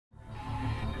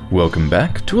Welcome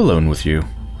back to Alone With You.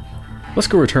 Let's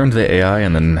go return to the AI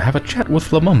and then have a chat with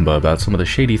Lumumba about some of the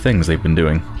shady things they've been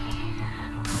doing.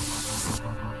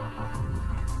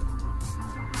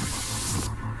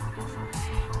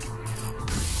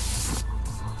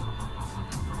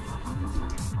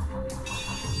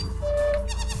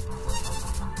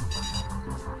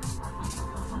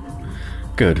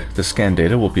 Good, the scan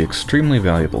data will be extremely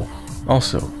valuable.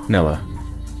 Also, Nella,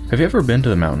 have you ever been to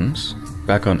the mountains?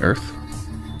 Back on Earth?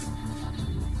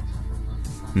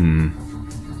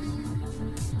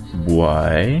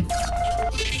 Why?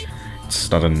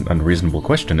 It's not an unreasonable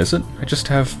question, is it? I just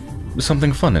have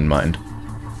something fun in mind.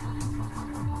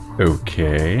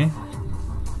 Okay.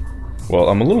 Well,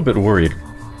 I'm a little bit worried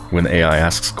when AI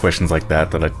asks questions like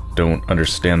that I don't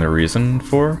understand the reason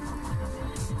for.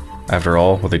 After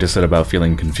all, what they just said about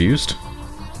feeling confused.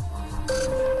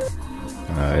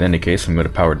 In any case, I'm going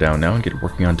to power down now and get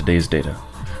working on today's data.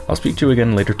 I'll speak to you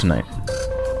again later tonight.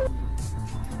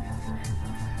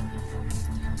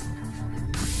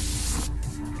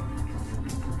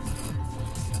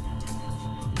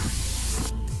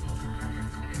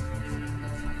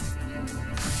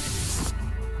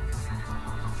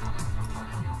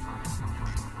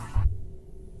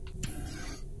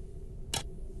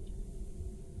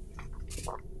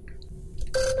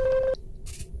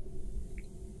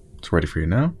 It's ready for you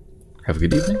now. Have a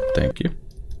good evening. Thank you.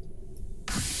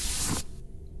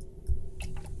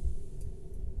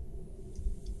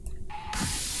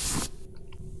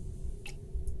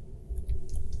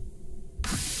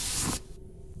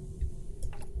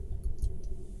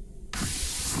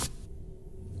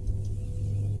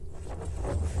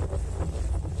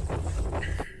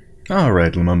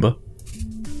 Alright, Lumumba.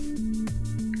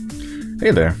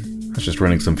 Hey there. I was just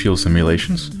running some fuel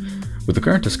simulations. With the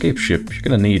current escape ship, you're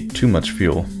gonna need too much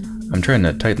fuel. I'm trying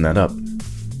to tighten that up.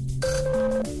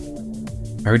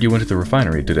 I heard you went to the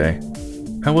refinery today.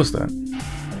 How was that?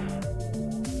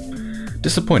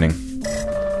 Disappointing.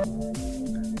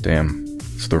 Damn,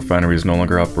 so the refinery is no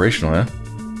longer operational, eh?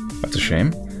 That's a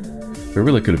shame. We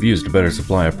really could have used a better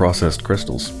supply of processed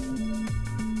crystals.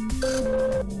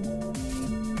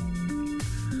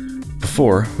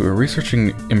 Before, we were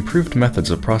researching improved methods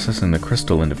of processing the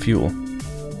crystal into fuel.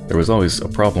 There was always a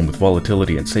problem with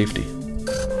volatility and safety.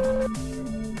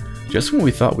 Just when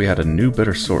we thought we had a new,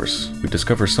 better source, we'd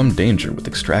discover some danger with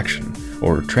extraction,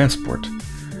 or transport,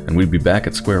 and we'd be back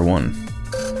at square one.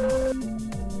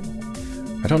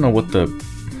 I don't know what the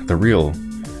real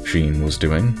Jean was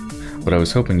doing, but I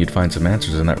was hoping you'd find some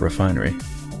answers in that refinery.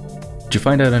 Did you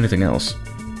find out anything else?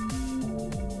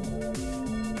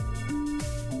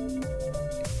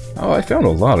 Oh, I found a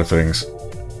lot of things.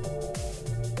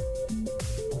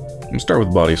 Let's start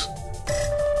with bodies.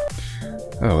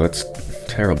 Oh, that's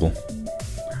terrible.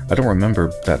 I don't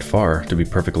remember that far, to be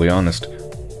perfectly honest.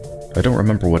 I don't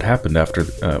remember what happened after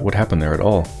what happened there at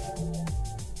all.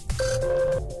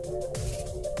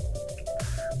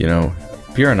 You know,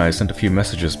 Pierre and I sent a few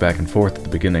messages back and forth at the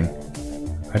beginning.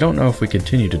 I don't know if we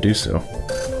continue to do so.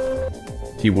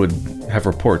 He would have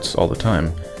reports all the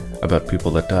time about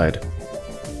people that died.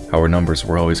 Our numbers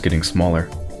were always getting smaller.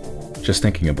 Just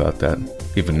thinking about that,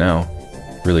 even now,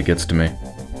 really gets to me.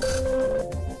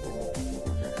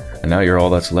 And now you're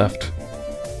all that's left.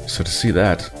 So to see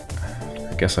that,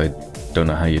 I guess I don't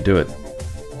know how you do it.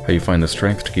 How you find the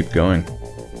strength to keep going.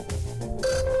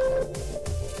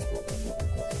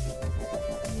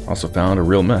 Also found a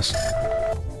real mess.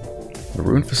 A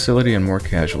ruined facility and more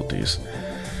casualties.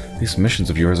 These missions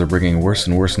of yours are bringing worse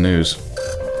and worse news.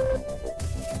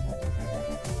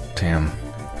 Damn.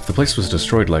 If the place was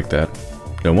destroyed like that,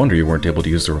 no wonder you weren't able to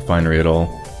use the refinery at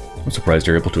all. I'm surprised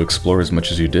you're able to explore as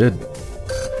much as you did.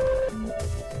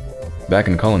 Back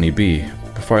in Colony B,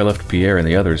 before I left Pierre and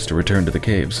the others to return to the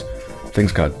caves,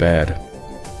 things got bad.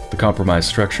 The compromised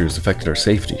structures affected our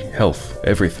safety, health,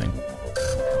 everything.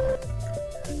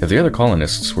 If the other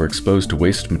colonists were exposed to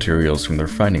waste materials from the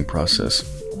refining process,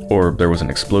 or there was an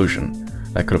explosion,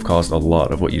 that could have caused a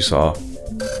lot of what you saw.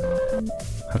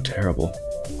 How terrible.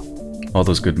 All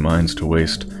those good mines to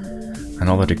waste, and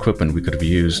all that equipment we could have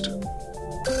used.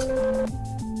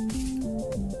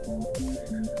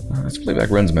 Let's play back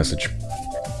Ren's message.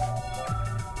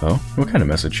 Oh? What kind of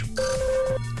message?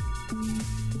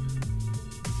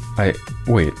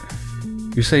 Wait.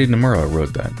 You say Nomura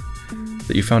wrote that?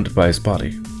 That you found it by his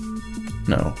body?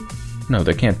 No. No,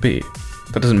 that can't be.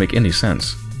 That doesn't make any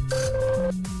sense.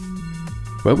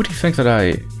 Why would he think that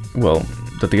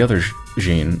that the other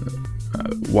Jean...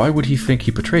 why would he think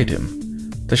he betrayed him?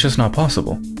 That's just not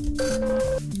possible.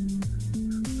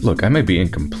 Look, I may be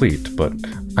incomplete, but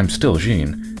I'm still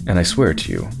Jean, and I swear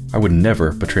to you, I would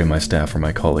never betray my staff or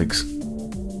my colleagues.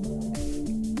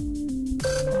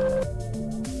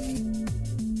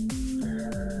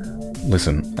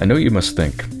 Listen, I know you must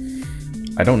think.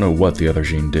 I don't know what the other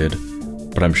Jean did,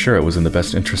 but I'm sure it was in the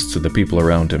best interests of the people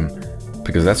around him,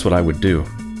 because that's what I would do.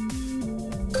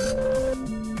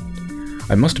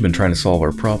 I must have been trying to solve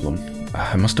our problem.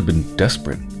 I must have been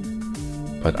desperate.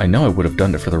 But I know I would have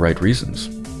done it for the right reasons.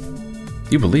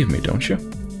 You believe me, don't you?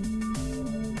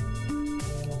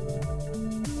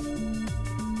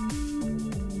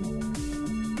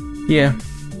 Yeah,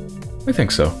 I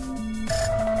think so.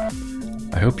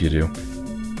 I hope you do.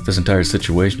 This entire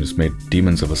situation has made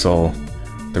demons of us all.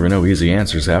 There were no easy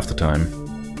answers half the time.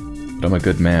 But I'm a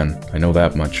good man, I know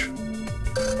that much.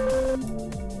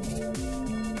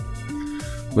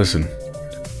 Listen,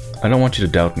 I don't want you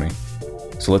to doubt me,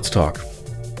 so let's talk.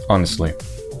 Honestly.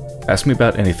 Ask me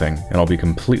about anything, and I'll be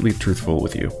completely truthful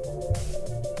with you.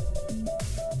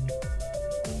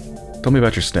 Tell me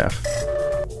about your staff.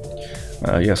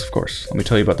 Yes, of course. Let me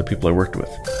tell you about the people I worked with.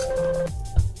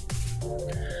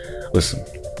 Listen,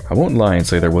 I won't lie and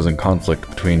say there wasn't conflict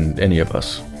between any of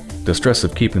us. The stress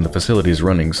of keeping the facilities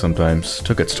running sometimes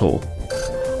took its toll.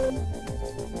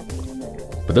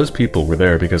 But those people were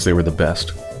there because they were the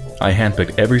best. I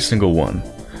handpicked every single one.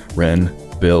 Ren,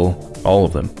 Bill, all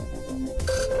of them.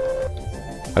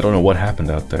 I don't know what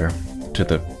happened out there, to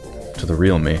the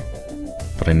real me,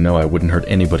 but I know I wouldn't hurt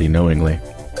anybody knowingly.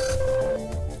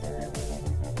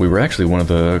 We were actually one of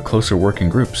the closer working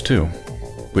groups, too.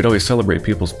 We'd always celebrate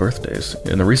people's birthdays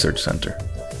in the research center.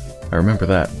 I remember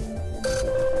that.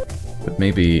 But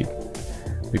maybe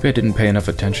I didn't pay enough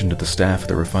attention to the staff at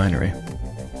the refinery.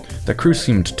 That crew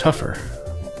seemed tougher.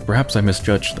 Perhaps I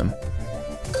misjudged them.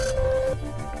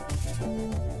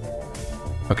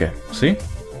 Okay, see?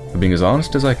 I'm being as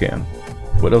honest as I can.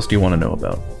 What else do you want to know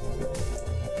about?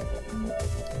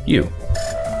 You.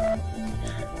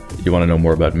 You want to know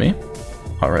more about me?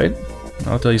 Alright,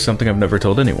 I'll tell you something I've never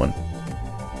told anyone.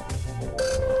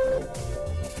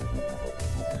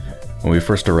 When we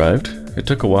first arrived, it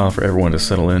took a while for everyone to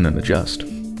settle in and adjust.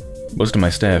 Most of my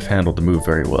staff handled the move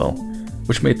very well,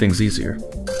 which made things easier.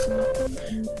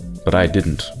 But I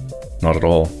didn't. Not at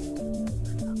all.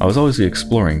 I was always the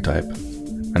exploring type,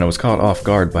 and I was caught off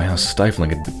guard by how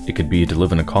stifling it could be to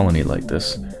live in a colony like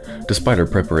this, despite our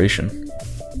preparation.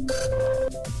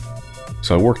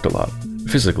 So I worked a lot.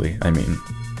 Physically, I mean.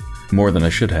 More than I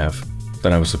should have,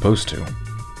 than I was supposed to.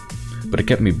 But it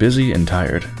kept me busy and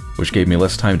tired, which gave me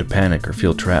less time to panic or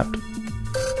feel trapped.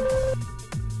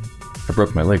 I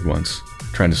broke my leg once,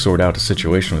 trying to sort out a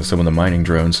situation with some of the mining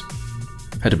drones.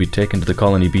 Had to be taken to the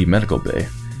Colony B medical bay,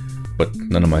 but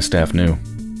none of my staff knew.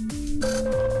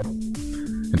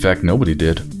 In fact, nobody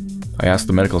did. I asked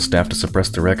the medical staff to suppress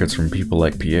the records from people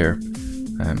like Pierre.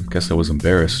 I guess I was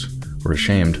embarrassed, or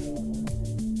ashamed.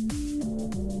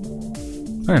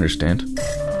 I understand.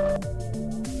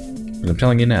 But I'm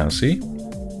telling you now, see?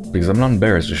 Because I'm not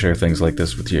embarrassed to share things like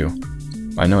this with you.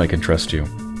 I know I can trust you,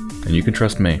 and you can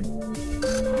trust me.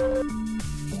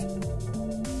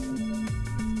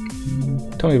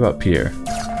 Tell me about Pierre.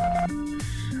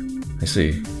 I see.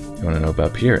 You want to know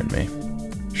about Pierre and me?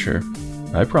 Sure.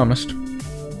 I promised.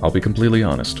 I'll be completely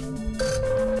honest.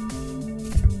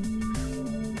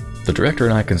 The director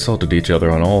and I consulted each other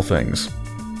on all things.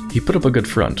 He put up a good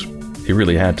front. He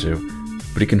really had to,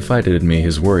 but he confided in me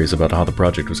his worries about how the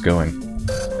project was going.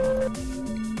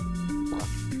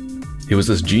 He was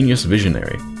this genius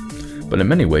visionary, but in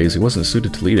many ways he wasn't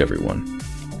suited to lead everyone.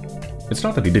 It's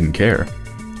not that he didn't care,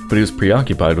 but he was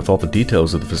preoccupied with all the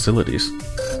details of the facilities.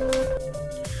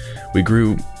 We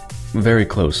grew very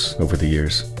close over the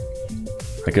years.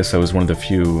 I guess I was one of the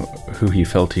few who he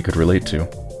felt he could relate to.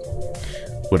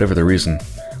 Whatever the reason,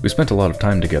 we spent a lot of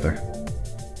time together.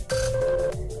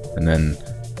 And then,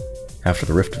 after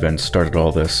the Rift event started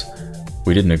all this,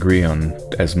 we didn't agree on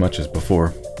as much as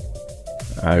before.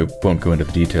 I won't go into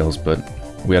the details, but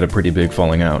we had a pretty big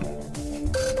falling out.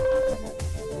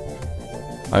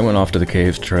 I went off to the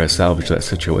caves to try to salvage that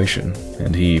situation,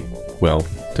 and he, well,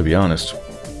 to be honest,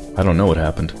 I don't know what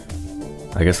happened.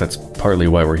 I guess that's partly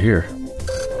why we're here.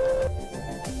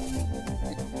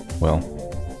 Well,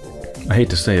 I hate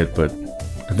to say it, but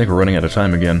I think we're running out of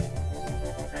time again.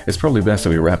 It's probably best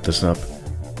that we wrap this up.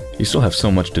 You still have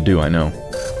so much to do, I know.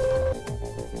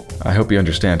 I hope you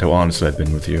understand how honest I've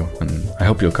been with you, and I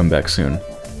hope you'll come back soon.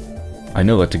 I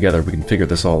know that together we can figure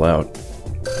this all out.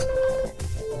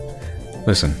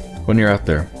 Listen, when you're out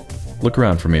there, look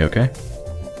around for me, okay?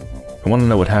 I want to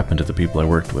know what happened to the people I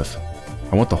worked with.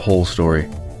 I want the whole story.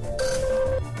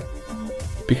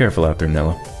 Be careful out there,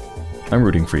 Nella. I'm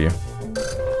rooting for you.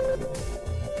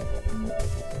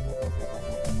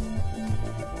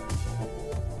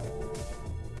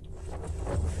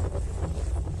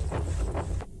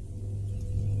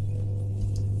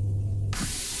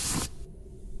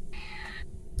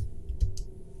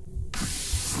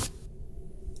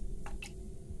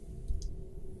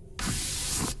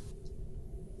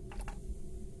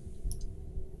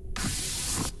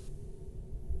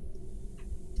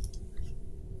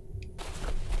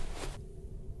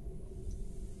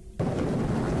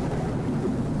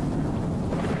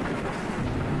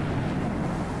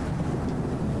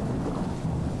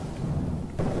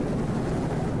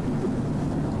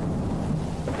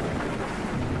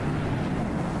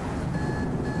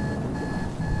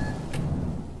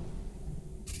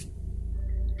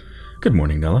 Good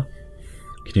morning, Nella.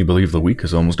 Can you believe the week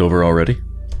is almost over already?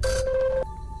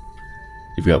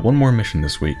 You've got one more mission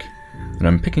this week, and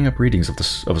I'm picking up readings of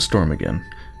a storm again.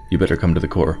 You better come to the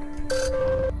core.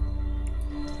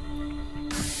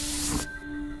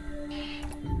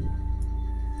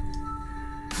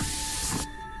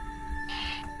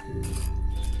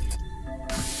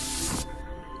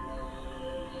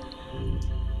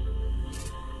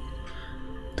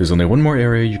 There's only one more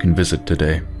area you can visit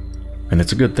today. And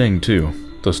it's a good thing,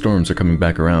 too. Those storms are coming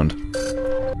back around.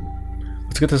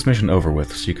 Let's get this mission over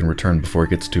with so you can return before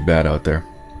it gets too bad out there.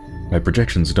 My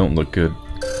projections don't look good.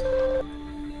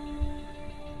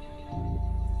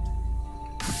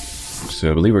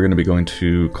 So I believe we're going to be going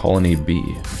to Colony B.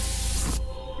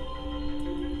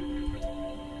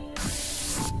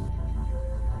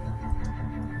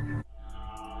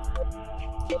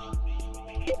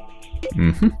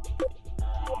 Mm-hmm.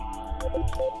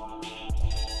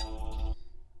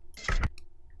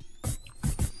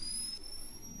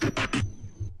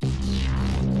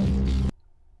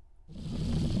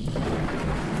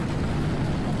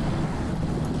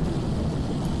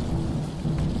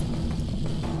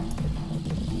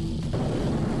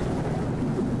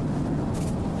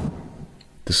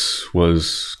 This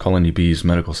was Colony B's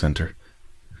medical center.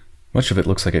 Much of it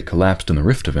looks like it collapsed in the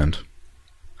Rift event.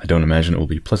 I don't imagine it will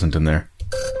be pleasant in there.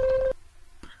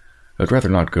 I'd rather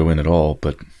not go in at all,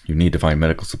 but you need to find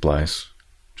medical supplies.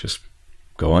 Just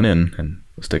go on in, and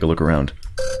let's take a look around.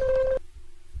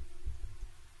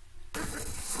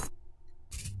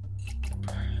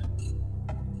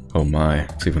 Oh my,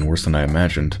 it's even worse than I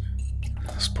imagined.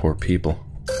 Those poor people.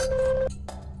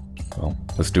 Well,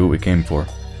 let's do what we came for,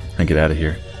 and get out of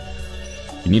here.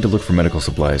 You need to look for medical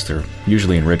supplies. They're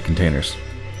usually in red containers.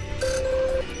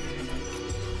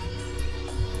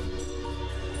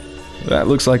 That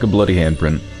looks like a bloody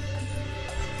handprint.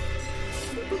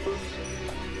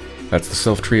 That's the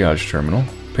self-triage terminal.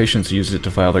 Patients use it to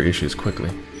file their issues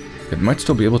quickly. It might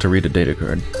still be able to read a data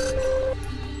card.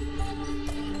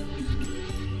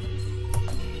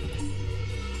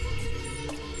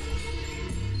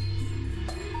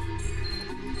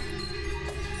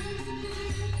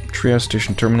 Triage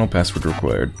station terminal password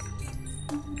required.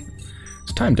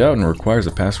 It's timed out and requires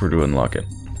a password to unlock it.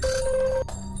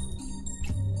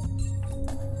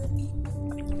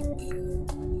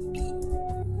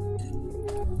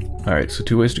 Alright, so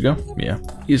 2 ways to go? Yeah.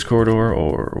 East corridor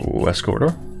or west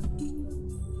corridor?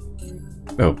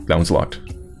 Oh, that one's locked.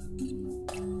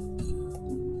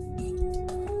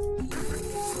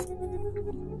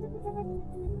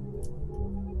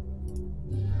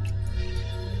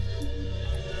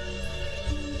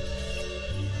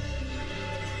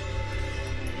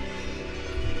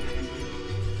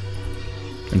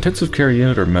 Intensive care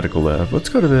unit or medical lab? Let's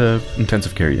go to the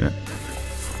intensive care unit.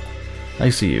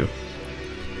 ICU.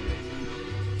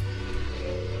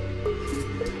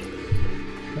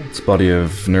 It's the body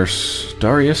of Nurse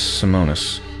Darius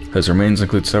Simonis. His remains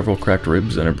include several cracked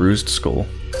ribs and a bruised skull.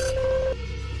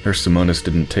 Nurse Simonis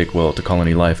didn't take well to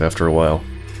colony life after a while,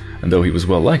 and though he was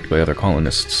well liked by other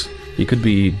colonists, he could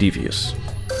be devious.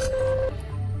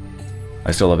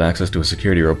 I still have access to a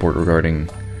security report regarding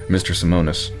Mr.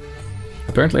 Simonis.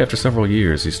 Apparently after several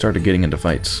years, he started getting into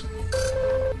fights.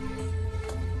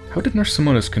 How did Nurse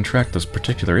Simonis contract those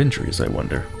particular injuries, I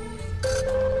wonder?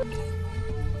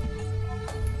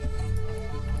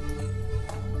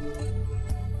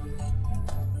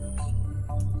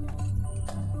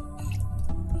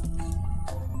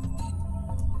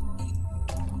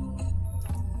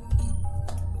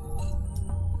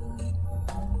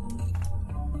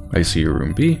 ICU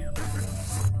room B.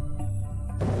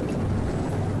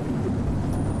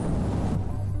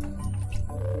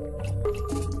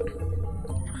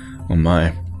 Oh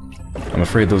my. I'm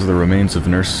afraid those are the remains of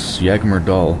Nurse Yagmer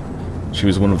Dahl. She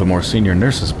was one of the more senior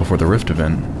nurses before the Rift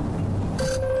event.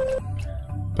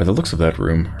 By the looks of that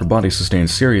room, her body sustained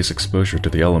serious exposure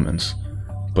to the elements.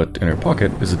 But in her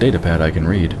pocket is a datapad I can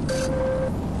read.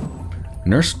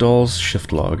 Nurse Doll's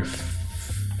shift log.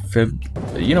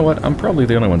 You know what? I'm probably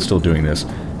the only one still doing this.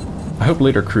 I hope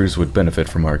later crews would benefit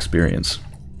from our experience.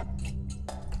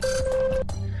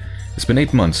 It's been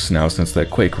 8 months now since that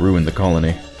quake ruined the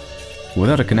colony.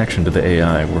 Without a connection to the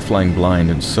AI, we're flying blind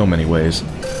in so many ways.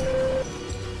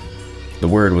 The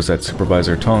word was that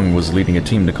Supervisor Tong was leading a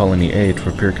team to Colony A to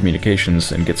repair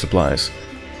communications and get supplies.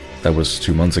 That was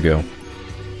 2 months ago.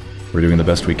 We're doing the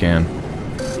best we can.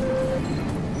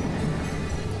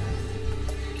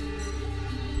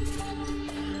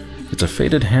 It's a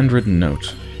faded handwritten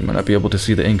note. You might not be able to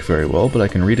see the ink very well, but I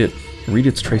can read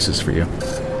its traces for you.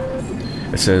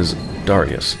 It says,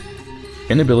 Darius.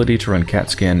 Inability to run CAT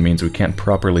scan means we can't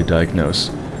properly diagnose.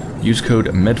 Use code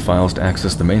medfiles to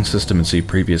access the main system and see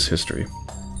previous history.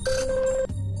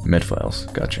 Medfiles,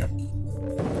 gotcha.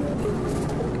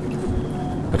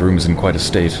 That room is in quite a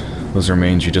state. Those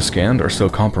remains you just scanned are so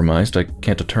compromised I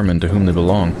can't determine to whom they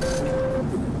belong.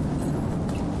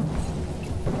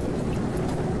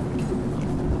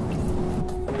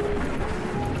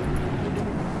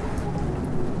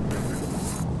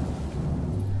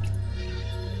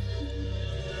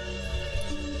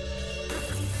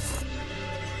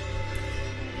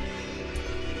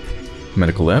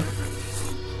 Medical lab.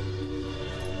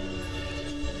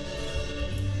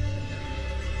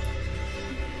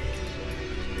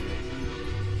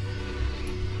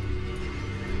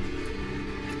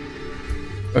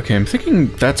 Okay, I'm thinking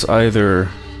that's either...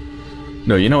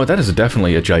 No, you know what? That is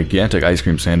definitely a gigantic ice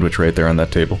cream sandwich right there on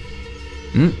that table.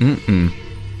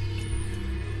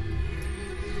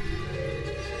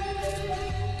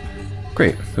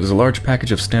 Great. That is a large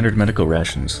package of standard medical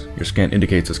rations. Your scan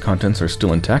indicates its contents are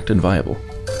still intact and viable.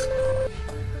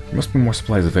 There must be more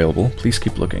supplies available. Please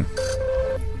keep looking.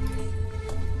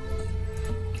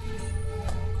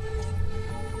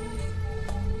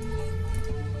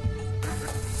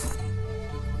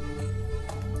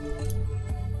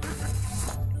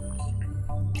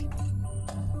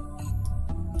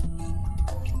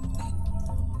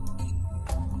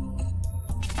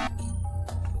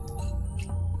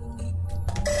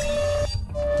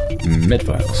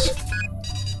 Medfiles.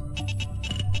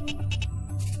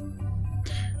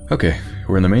 Okay,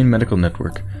 we're in the main medical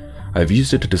network. I've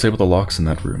used it to disable the locks in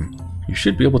that room. You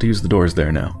should be able to use the doors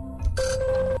there now.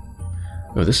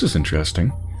 Oh, this is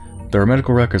interesting. There are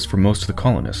medical records for most of the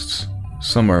colonists.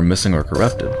 Some are missing or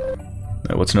corrupted.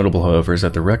 What's notable, however, is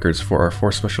that the records for our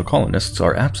 4 special colonists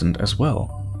are absent as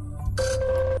well.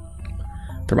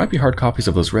 There might be hard copies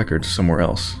of those records somewhere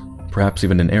else, perhaps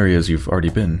even in areas you've already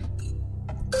been.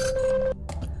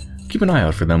 Keep an eye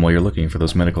out for them while you're looking for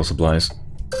those medical supplies.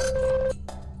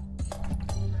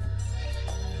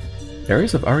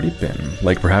 Areas I've already been,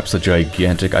 like perhaps a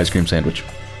gigantic ice cream sandwich.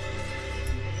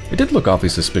 It did look awfully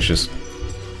suspicious.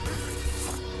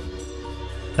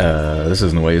 This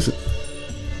isn't the way, is it?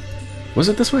 Was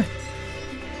it this way?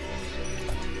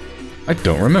 I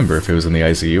don't remember if it was in the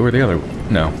ICU or the other...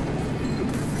 No.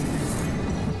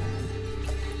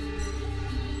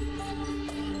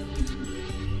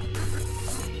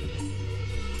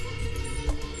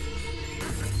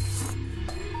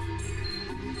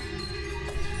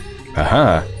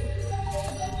 Aha!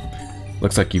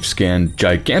 Looks like you've scanned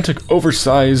gigantic,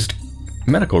 oversized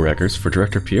medical records for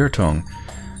Director Pierre Tong.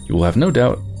 You will no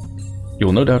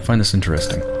doubt find this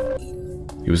interesting.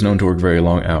 He was known to work very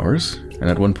long hours, and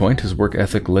at one point his work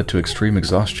ethic led to extreme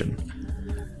exhaustion.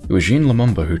 It was Jean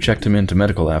Lumumba who checked him into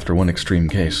medical after one extreme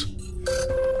case.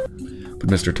 But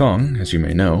Mr. Tong, as you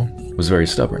may know, was very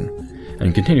stubborn,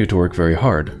 and continued to work very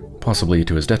hard, possibly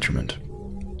to his detriment.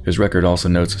 His record also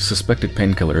notes suspected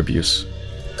painkiller abuse.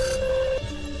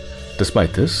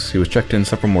 Despite this, he was checked in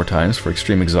several more times for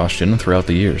extreme exhaustion throughout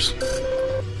the years.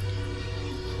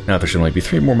 Now there should only be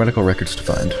 3 more medical records to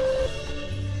find.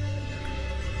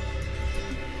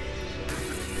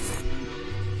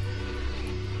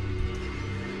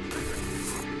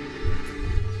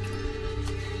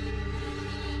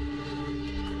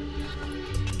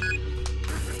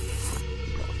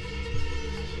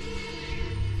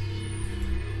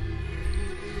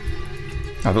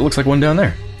 Oh, that looks like one down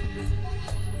there.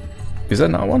 Is that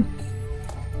not one?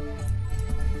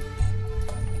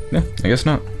 Yeah, I guess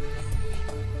not.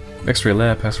 X-ray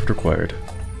lab, password required.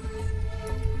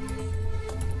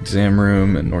 Exam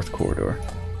room and north corridor.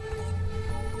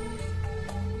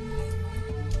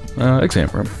 Exam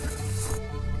room.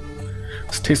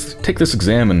 Let's take this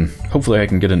exam and hopefully I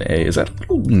can get an A. Is that a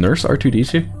little nurse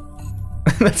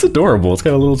R2-D2? That's adorable. It's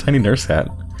got a little tiny nurse hat.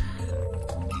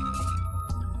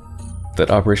 That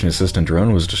Operation Assistant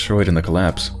drone was destroyed in the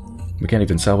collapse. We can't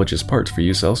even salvage his parts for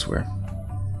use elsewhere.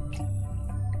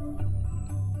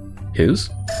 His?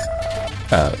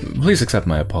 Please accept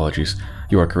my apologies.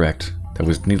 You are correct. That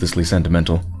was needlessly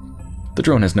sentimental. The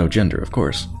drone has no gender, of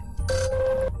course.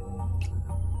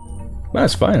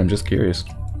 That's fine, I'm just curious.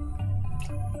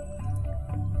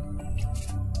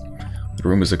 The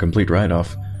room is a complete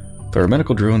write-off. There are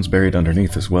medical drones buried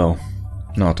underneath as well.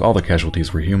 Not all the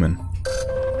casualties were human.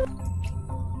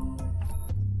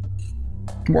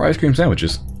 More ice cream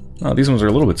sandwiches. Oh, these ones are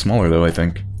a little bit smaller though, I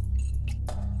think.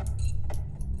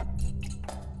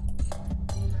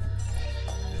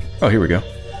 Oh, here we go.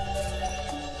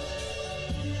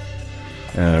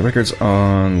 Records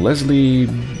on Leslie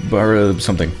Barra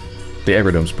something. The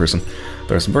Agrodomes person.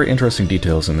 There are some very interesting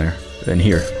details in there. And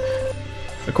here.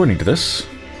 According to this,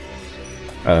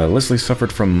 Leslie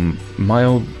suffered from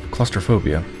mild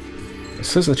claustrophobia. It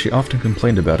says that she often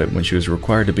complained about it when she was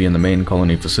required to be in the main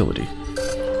colony facility.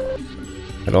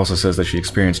 It also says that she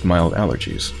experienced mild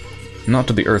allergies. Not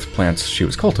to the earth plants she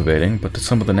was cultivating, but to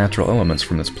some of the natural elements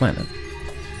from this planet.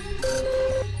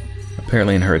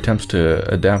 Apparently in her attempts to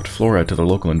adapt flora to the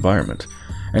local environment,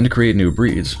 and to create new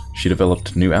breeds, she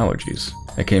developed new allergies,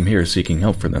 and came here seeking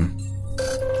help for them.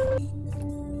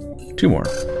 2 more.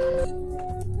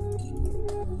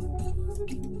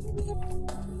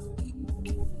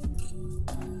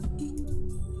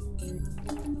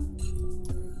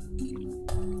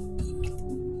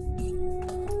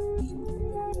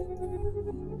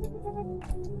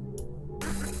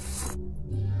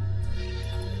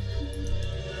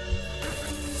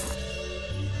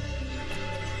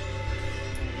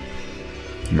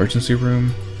 Emergency room?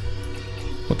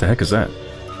 What the heck is that?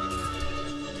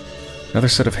 Another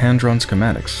set of hand-drawn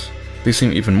schematics. These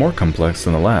seem even more complex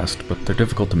than the last, but they're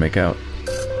difficult to make out.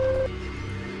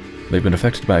 They've been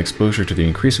affected by exposure to the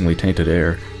increasingly tainted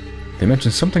air. They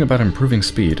mention something about improving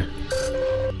speed.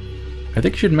 I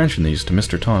think you should mention these to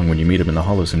Mr. Tong when you meet him in the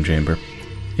Holosim chamber.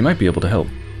 He might be able to help.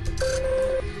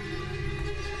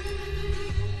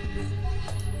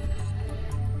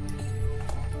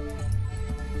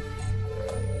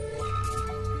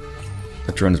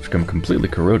 That drone has become completely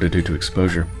corroded due to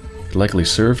exposure. It likely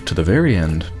served to the very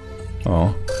end.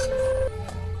 Aw.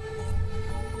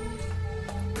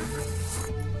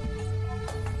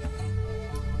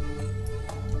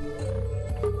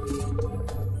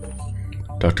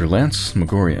 Dr. Lance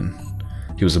Megorian.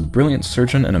 He was a brilliant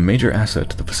surgeon and a major asset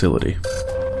to the facility.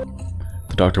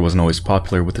 The doctor wasn't always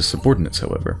popular with his subordinates,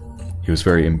 however. He was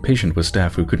very impatient with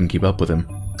staff who couldn't keep up with him.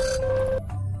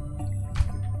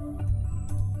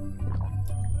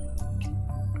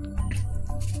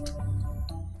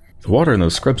 The water in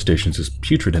those scrub stations is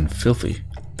putrid and filthy.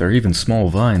 There are even small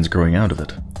vines growing out of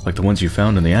it, like the ones you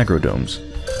found in the agrodomes.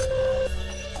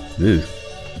 Ew.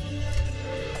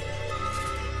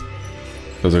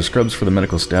 Those are scrubs for the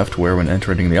medical staff to wear when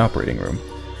entering the operating room.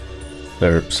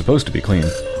 They're supposed to be clean.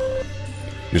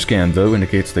 Your scan, though,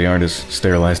 indicates they aren't as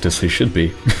sterilized as they should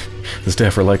be. The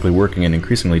staff are likely working in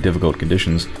increasingly difficult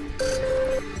conditions.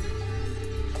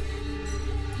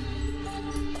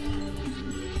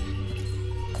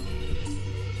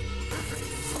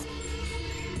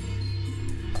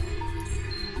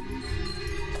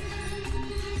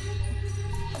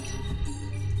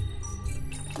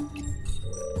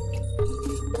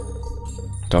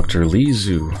 Dr. Li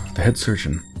Zhu, the head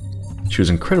surgeon. She was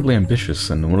incredibly ambitious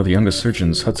and one of the youngest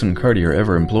surgeons Hudson Cartier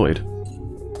ever employed.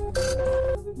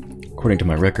 According to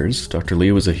my records, Dr.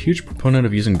 Li was a huge proponent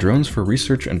of using drones for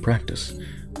research and practice.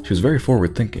 She was very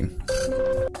forward-thinking.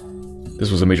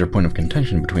 This was a major point of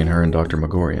contention between her and Dr.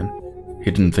 Megorian.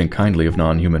 He didn't think kindly of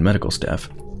non-human medical staff.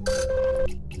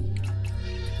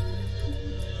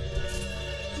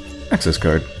 Access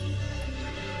card.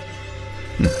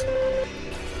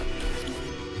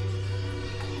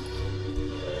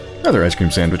 Another ice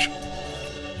cream sandwich.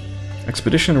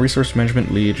 Expedition Resource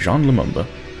Management Lead Jean Lumumba.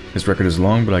 His record is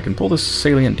long, but I can pull the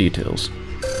salient details.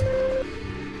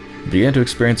 He began to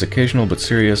experience occasional but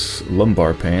serious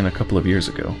lumbar pain a couple of years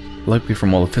ago, likely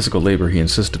from all the physical labor he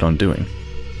insisted on doing.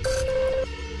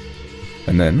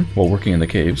 And then, while working in the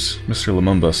caves, Mr.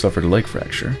 Lumumba suffered a leg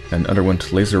fracture and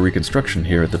underwent laser reconstruction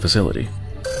here at the facility.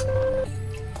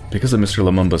 Because of Mr.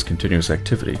 Lumumba's continuous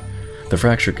activity, the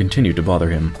fracture continued to bother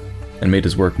him, and made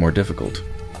his work more difficult.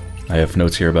 I have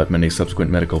notes here about many subsequent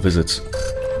medical visits.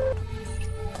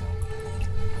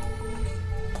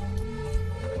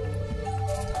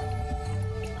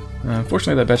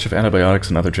 Unfortunately, that batch of antibiotics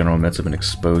and other general meds have been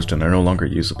exposed and are no longer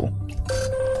usable.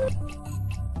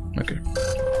 Okay.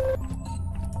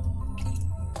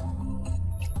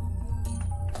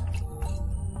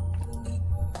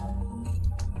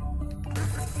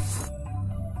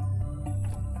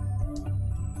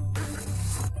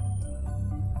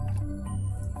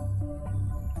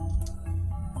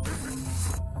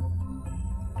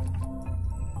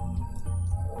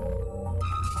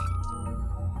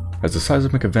 As the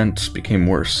seismic event became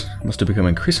worse, it must have become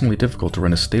increasingly difficult to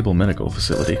run a stable medical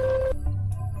facility.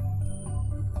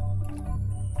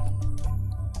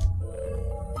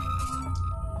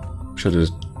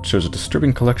 Shows a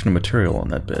disturbing collection of material on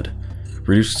that bed.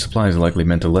 Reduced supplies likely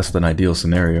meant a less than ideal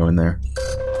scenario in there.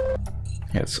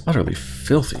 Yeah, it's utterly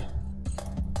filthy.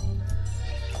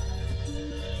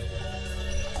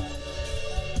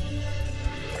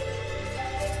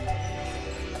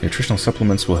 Nutritional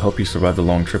supplements will help you survive the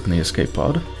long trip in the escape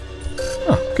pod.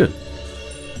 Oh, good.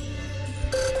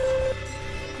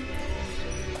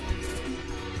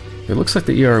 It looks like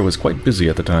the ER was quite busy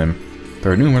at the time.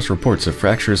 There are numerous reports of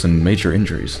fractures and major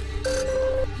injuries.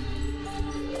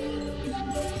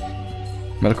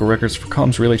 Medical records for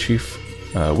Comms Relay Chief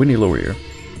Whitney Laurier.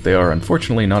 They are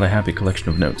unfortunately not a happy collection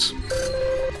of notes.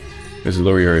 Ms.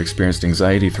 Laurier experienced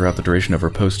anxiety throughout the duration of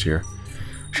her post here.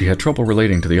 She had trouble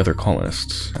relating to the other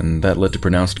colonists, and that led to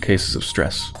pronounced cases of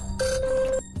stress.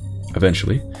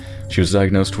 Eventually, she was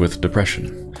diagnosed with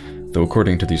depression, though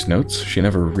according to these notes, she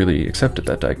never really accepted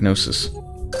that diagnosis.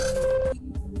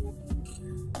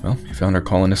 Well, you found our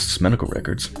colonists' medical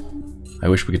records. I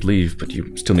wish we could leave, but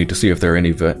you still need to see if there are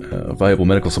any viable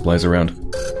medical supplies around.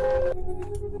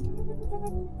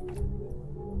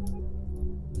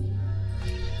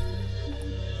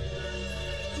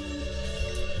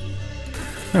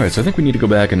 Alright, so I think we need to go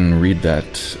back and read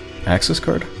that access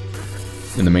card.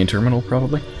 In the main terminal,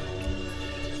 probably.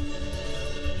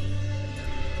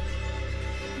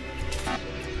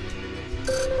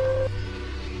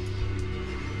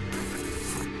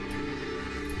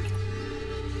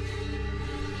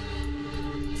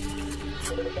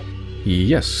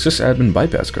 Yes, sysadmin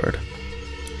bypass card.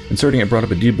 Inserting it brought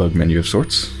up a debug menu of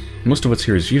sorts. Most of what's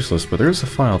here is useless, but there is a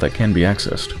file that can be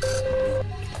accessed.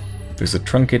 There's a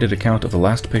truncated account of the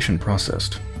last patient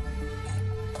processed.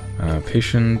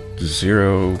 Patient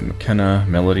 0, McKenna,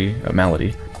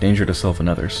 Malady, danger to self and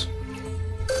others.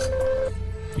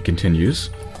 He continues,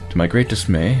 to my great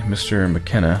dismay, Mr.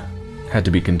 McKenna had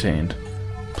to be contained.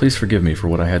 Please forgive me for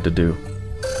what I had to do.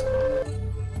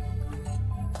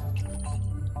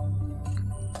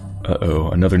 Uh-oh,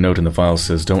 another note in the file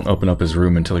says, don't open up his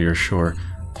room until you're sure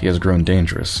he has grown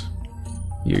dangerous.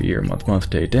 Year,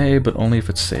 month, day, but only if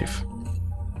it's safe.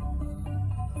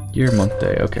 Year, month,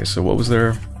 day. Okay, so what was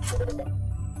there?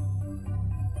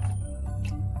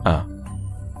 Ah.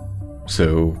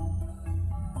 So,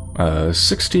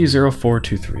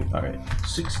 600423. Alright.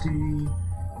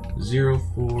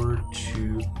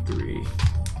 600423.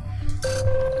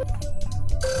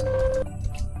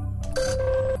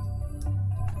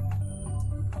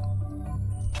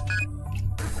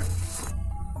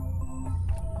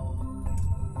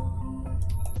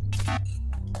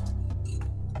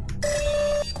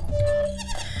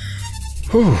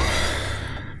 Whew.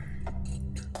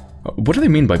 What do they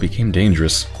mean by became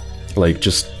dangerous? Like,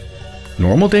 just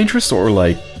normal dangerous, or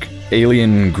like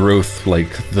alien growth, like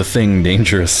the thing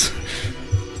dangerous?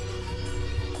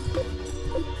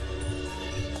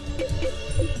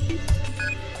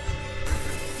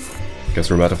 Guess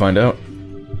we're about to find out.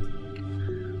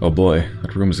 Oh boy,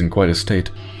 that room is in quite a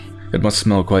state. It must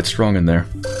smell quite strong in there.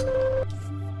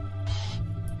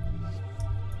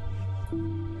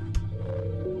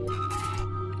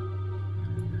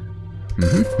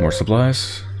 More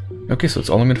supplies. Okay, so that's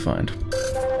all I'm gonna find.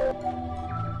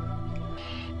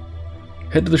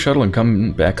 Head to the shuttle and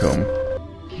come back home.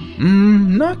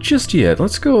 Not just yet.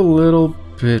 Let's go a little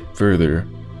bit further.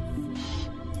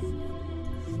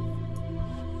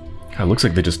 God, it looks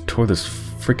like they just tore this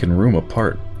freaking room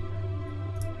apart.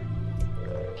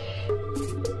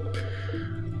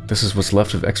 This is what's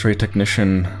left of X-ray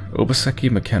technician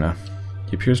Obaseki McKenna.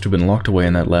 He appears to have been locked away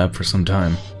in that lab for some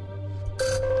time.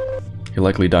 He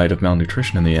likely died of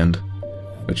malnutrition in the end,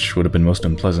 which would have been most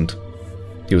unpleasant.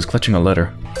 He was clutching a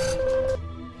letter.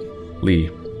 Lee,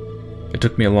 it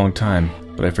took me a long time,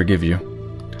 but I forgive you.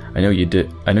 I know you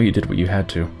did what you had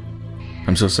to.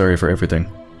 I'm so sorry for everything.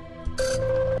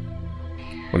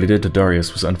 What he did to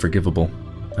Darius was unforgivable.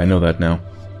 I know that now.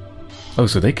 Oh,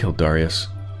 so they killed Darius.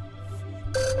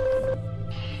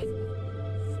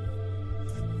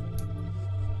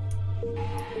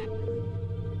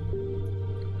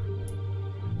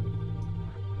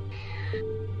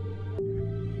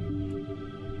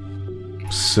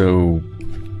 So,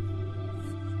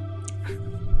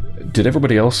 did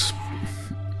everybody else,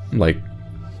 like,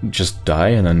 just die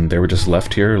and then they were just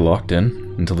left here locked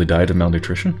in until they died of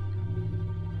malnutrition?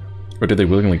 Or did they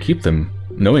knowingly keep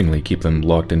them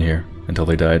locked in here until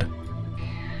they died?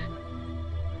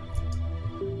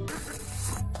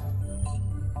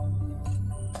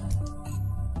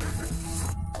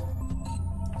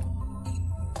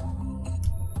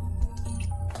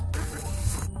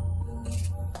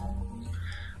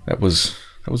 That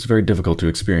was very difficult to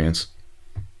experience.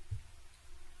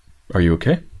 Are you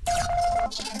okay?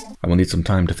 I will need some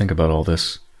time to think about all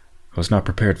this. I was not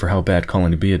prepared for how bad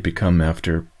Colony B had become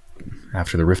after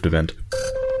the Rift event.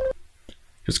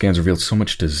 Your scans revealed so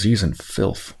much disease and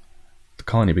filth. The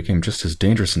colony became just as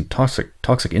dangerous and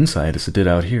toxic inside as it did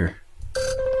out here.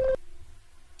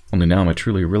 Only now am I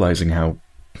truly realizing how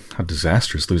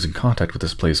disastrous losing contact with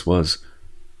this place was.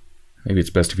 Maybe it's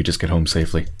best if you just get home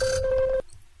safely.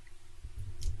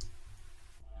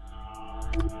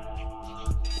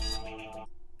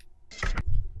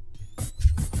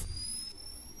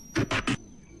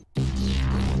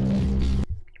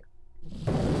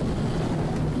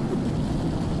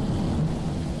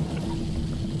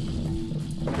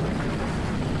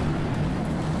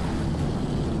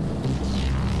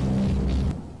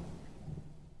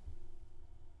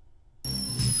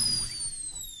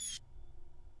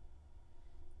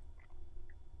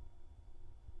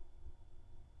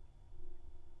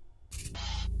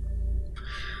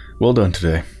 Well done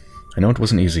today. I know it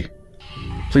wasn't easy.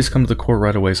 Please come to the core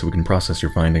right away so we can process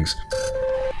your findings.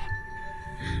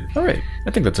 Alright,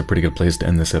 I think that's a pretty good place to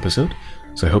end this episode.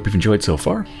 So I hope you've enjoyed so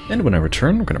far, and when I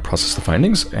return, we're going to process the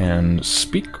findings and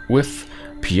speak with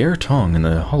Pierre Tong in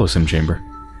the holosim chamber.